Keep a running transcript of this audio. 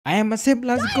I'm a simp.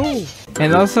 Let's go.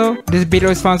 And also, this video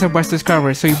is sponsored by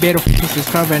subscribers, so you better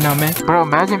subscribe right now, man. Bro,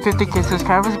 imagine 50k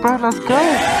subscribers, bro. Let's go.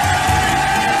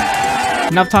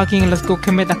 Enough talking. Let's go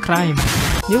commit a crime.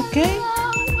 You okay?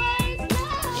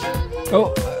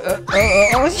 Oh,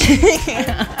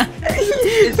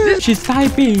 she's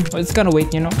typing. Oh, it's gonna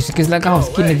wait, you know. Because like how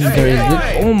skinny this girl is.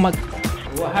 Oh my.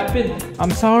 What happened?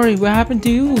 I'm sorry. What happened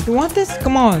to you? You want this?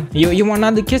 Come on. You want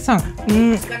another kiss, huh?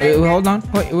 Wait, hold on.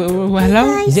 Wait,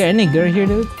 hello? Is there any girl here,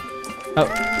 dude? Oh.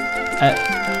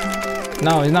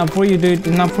 No, it's not for you, dude.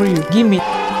 It's not for you. Give me.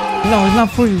 No, it's not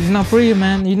for you. It's not for you,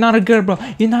 man. You're not a girl, bro.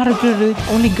 You're not a girl, dude.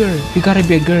 Only girl. You gotta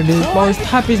be a girl, dude. Bro, it's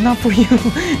happy. It's not for you.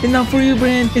 It's not for you,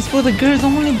 Brand. It's for the girls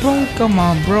only, bro. Come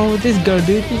on, bro. This girl,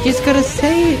 dude. You just gotta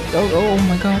say it. Oh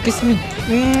my god. Kiss me.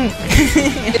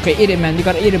 Okay, eat it, man. You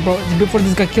gotta eat it, bro. Before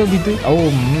this guy killed you, dude.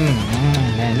 Oh,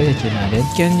 man. Look at you now, dude.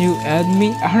 Can you add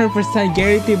me? 100%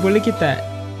 guarantee, bro. Look at that.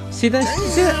 See that?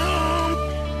 See that?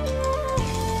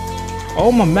 Oh,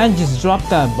 my man just dropped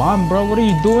that bomb, bro. What are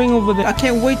you doing over there? I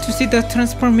can't wait to see the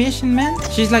transformation, man.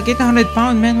 She's like 800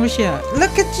 pounds, man. Where's she at?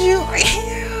 Look at you.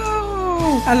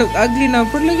 I look ugly now,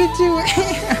 bro. Look at you.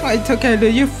 It's okay,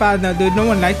 dude. You're fat now, dude. No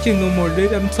one likes you no more,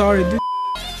 dude. I'm sorry, dude.